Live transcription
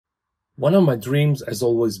One of my dreams has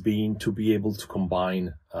always been to be able to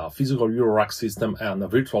combine a physical Eurorack system and a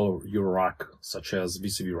virtual Eurorack, such as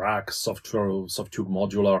VCV Rack, Softube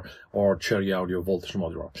Modular, or Cherry Audio Voltage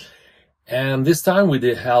Modular. And this time, with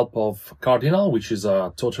the help of Cardinal, which is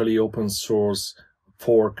a totally open source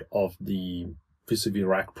fork of the VCV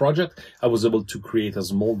Rack project, I was able to create a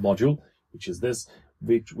small module, which is this,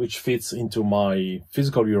 which fits into my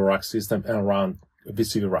physical Eurorack system and run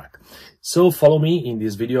VCV Rack. So follow me. In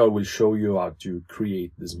this video, I will show you how to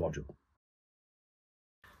create this module.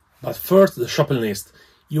 But first, the shopping list.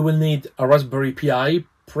 You will need a Raspberry Pi,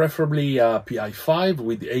 preferably a Pi 5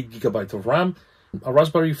 with 8 GB of RAM. A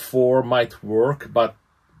Raspberry 4 might work, but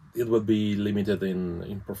it will be limited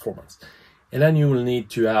in performance. And then you will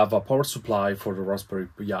need to have a power supply for the Raspberry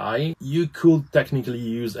Pi. You could technically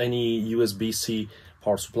use any USB-C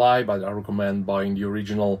power supply, but I recommend buying the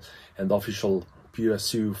original and official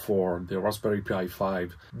PSU for the Raspberry Pi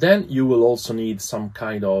 5. Then you will also need some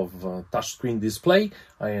kind of touchscreen display,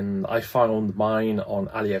 and I found mine on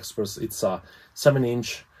AliExpress. It's a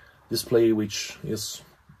 7-inch display, which is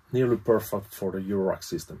nearly perfect for the Eurorack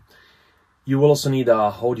system. You will also need a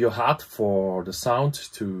audio hat for the sound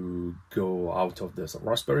to go out of this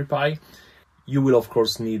Raspberry Pi. You will of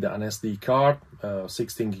course need an SD card.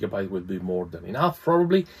 16 GB will be more than enough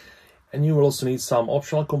probably. And you will also need some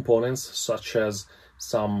optional components, such as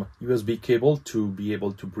some USB cable to be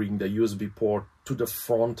able to bring the USB port to the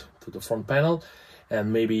front panel,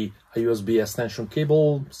 and maybe a USB extension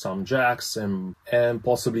cable, some jacks, and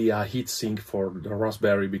possibly a heatsink for the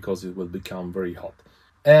Raspberry because it will become very hot.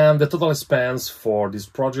 And the total expense for this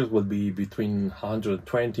project will be between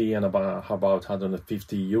 120 and about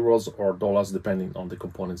 150 euros or dollars, depending on the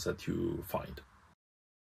components that you find.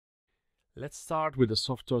 Let's start with the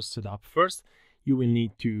software setup first. You will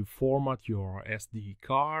need to format your SD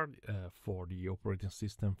card for the operating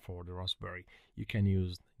system for the Raspberry. You can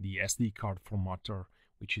use the SD card formatter,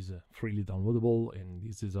 which is freely downloadable, and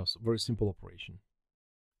this is a very simple operation.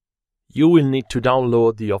 You will need to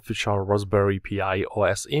download the official Raspberry Pi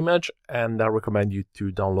OS image, and I recommend you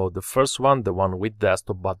to download the first one, the one with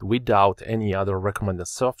desktop, but without any other recommended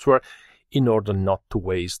software, in order not to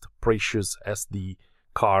waste precious SD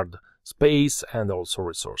card space and also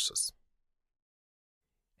resources.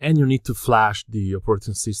 And you need to flash the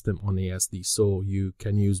operating system on ASD, so you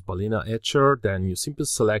can use Balena Etcher. Then you simply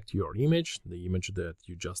select your image, the image that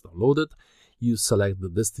you just downloaded. You select the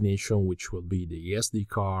destination, which will be the SD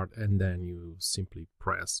card, and then you simply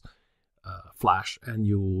press flash, and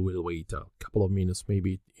you will wait a couple of minutes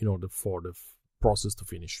maybe in order for the process to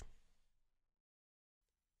finish.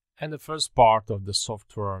 And the first part of the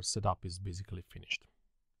software setup is basically finished.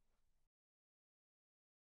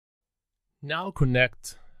 Now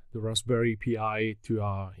connect the Raspberry Pi to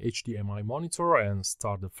a HDMI monitor and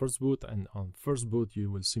start the first boot. And on first boot,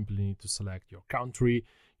 you will simply need to select your country,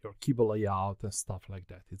 your keyboard layout, and stuff like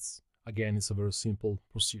that. It's a very simple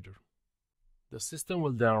procedure. The system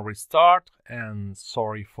will then restart, and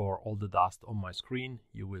sorry for all the dust on my screen,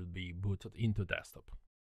 you will be booted into desktop.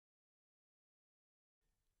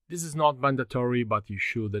 This is not mandatory, but you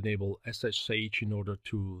should enable SSH in order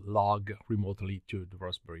to log remotely to the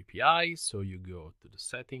Raspberry Pi. So you go to the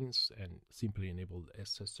settings and simply enable the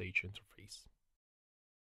SSH interface.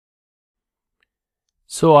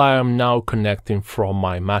 So I am now connecting from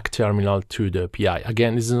my Mac terminal to the Pi.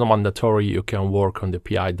 Again, this is not mandatory. You can work on the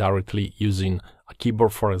Pi directly using a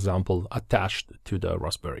keyboard, for example, attached to the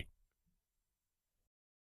Raspberry.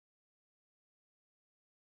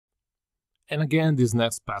 And again, this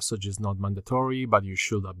next passage is not mandatory, but you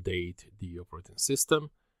should update the operating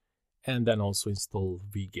system and then also install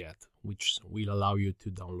vget, which will allow you to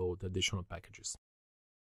download additional packages.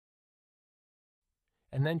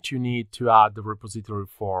 And then you need to add the repository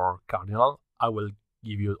for Cardinal. I will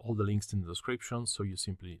give you all the links in the description, so you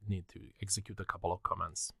simply need to execute a couple of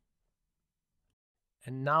commands.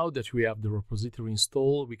 And now that we have the repository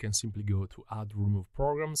installed, we can simply go to Add Remove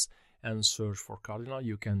Programs and search for Cardinal.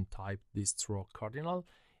 You can type distro Cardinal,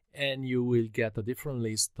 and you will get a different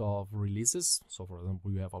list of releases. So for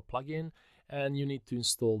example, you have a plugin, and you need to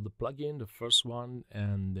install the plugin, the first one,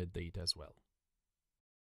 and the date as well.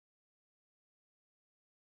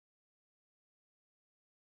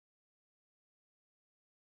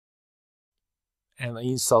 And the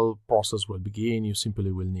install process will begin. You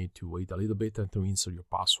simply will need to wait a little bit and to insert your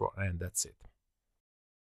password, and that's it.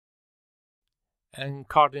 And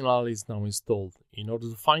Cardinal is now installed. In order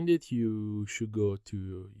to find it, you should go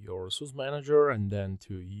to your resource manager and then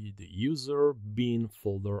to the user bin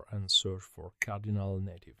folder and search for Cardinal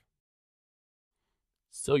native.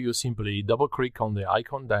 So you simply double click on the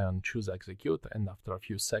icon, then choose execute, and after a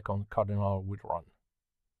few seconds Cardinal will run.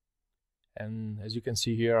 And as you can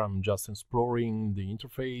see here, I'm just exploring the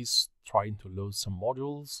interface, trying to load some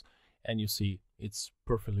modules, and you see it's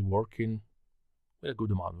perfectly working with a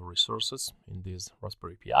good amount of resources in this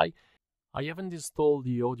Raspberry Pi. I haven't installed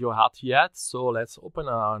the audio hat yet, so let's open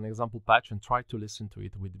an example patch and try to listen to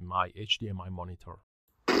it with my HDMI monitor.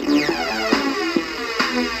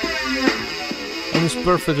 And it's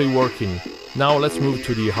perfectly working. Now let's move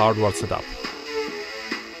to the hardware setup.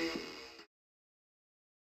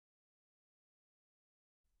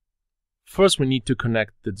 First we need to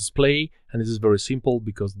connect the display, and this is very simple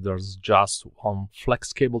because there's just one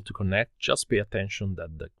flex cable to connect. Just pay attention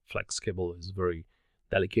that the flex cable is very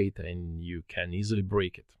delicate and you can easily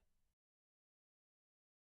break it.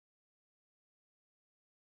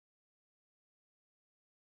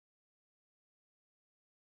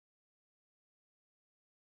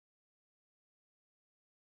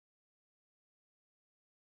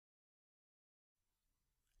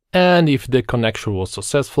 And if the connection was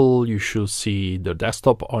successful, you should see the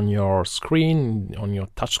desktop on your screen, on your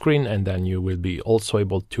touch screen, and then you will be also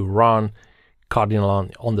able to run Cardinal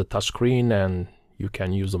on the touch screen, and you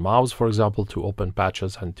can use the mouse, for example, to open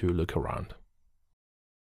patches and to look around.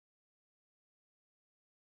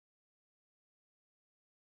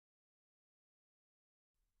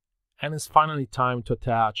 And it's finally time to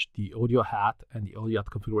attach the audio hat, and the audio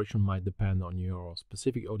hat configuration might depend on your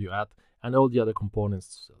specific audio hat and all the other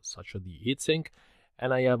components such as the heatsink.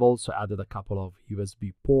 And I have also added a couple of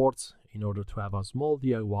USB ports in order to have a small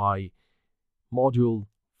DIY module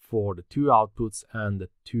for the two outputs and the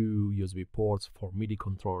two USB ports for MIDI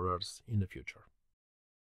controllers in the future.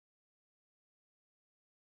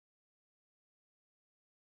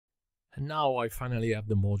 And now I finally have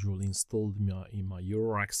the module installed in my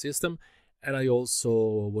Eurorack system, and I also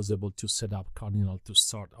was able to set up Cardinal to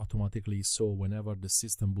start automatically, so whenever the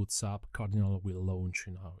system boots up, Cardinal will launch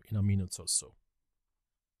in a minute or so.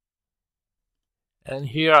 And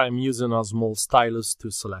here I'm using a small stylus to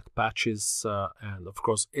select patches, and of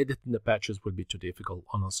course editing the patches will be too difficult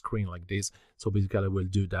on a screen like this, so basically I will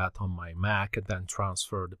do that on my Mac and then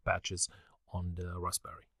transfer the patches on the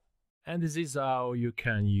Raspberry. And this is how you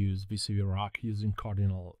can use VCV Rack using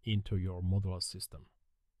Cardinal into your modular system.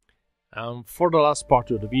 For the last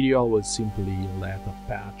part of the video, I will simply let a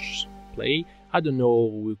patch play. I don't know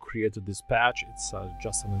who created this patch, it's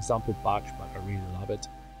just an example patch, but I really love it.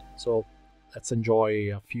 So let's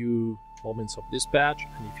enjoy a few moments of this patch,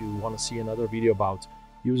 and if you want to see another video about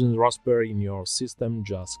using the Raspberry in your system,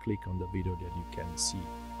 just click on the video that you can see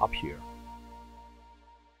up here.